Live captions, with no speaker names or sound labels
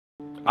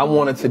I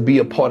wanted to be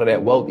a part of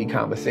that wealthy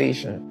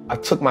conversation. I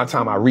took my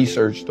time, I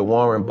researched the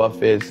Warren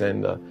Buffetts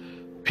and the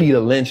Peter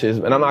Lynch's,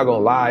 and I'm not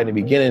gonna lie, in the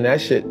beginning,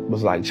 that shit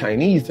was like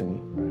Chinese to me,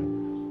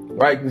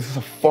 right? This is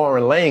a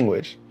foreign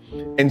language.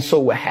 And so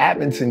what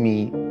happened to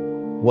me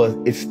was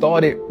it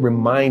started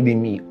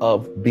reminding me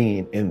of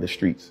being in the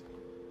streets.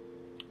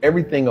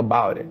 Everything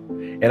about it.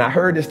 And I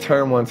heard this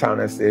term one time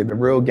that said, the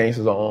real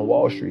gangsters are on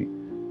Wall Street.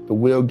 The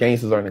real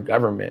gangsters are in the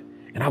government.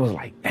 And I was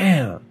like,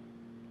 damn.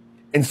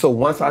 And so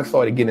once I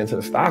started getting into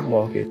the stock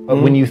market.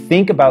 When you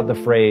think about the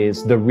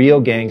phrase, the real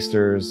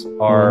gangsters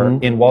are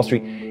in Wall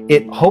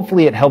Street,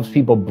 hopefully it helps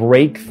people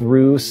break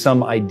through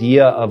some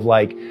idea of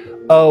like,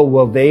 oh,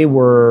 well, they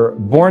were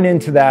born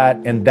into that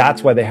and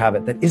that's why they have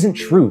it. That isn't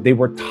true. They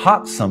were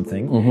taught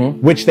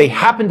something, which they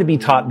happen to be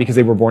taught because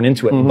they were born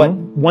into it. But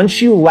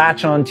once you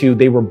latch onto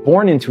they were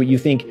born into it, you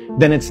think,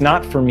 then it's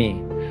not for me.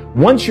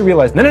 Once you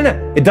realize, no,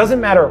 it doesn't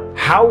matter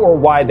how or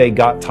why they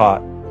got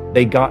taught.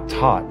 They got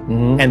taught.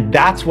 And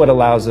that's what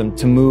allows them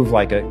to move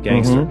like a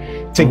gangster.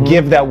 To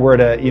give that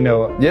word a,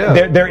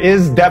 there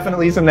is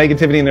definitely some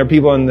negativity and there are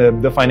people in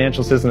the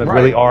financial system that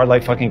really are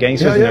like fucking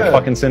gangsters and they're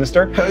fucking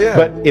sinister.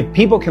 But if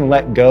people can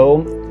let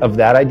go of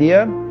that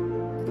idea,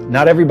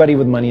 not everybody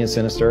with money is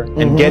sinister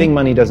and getting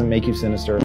money doesn't make you sinister.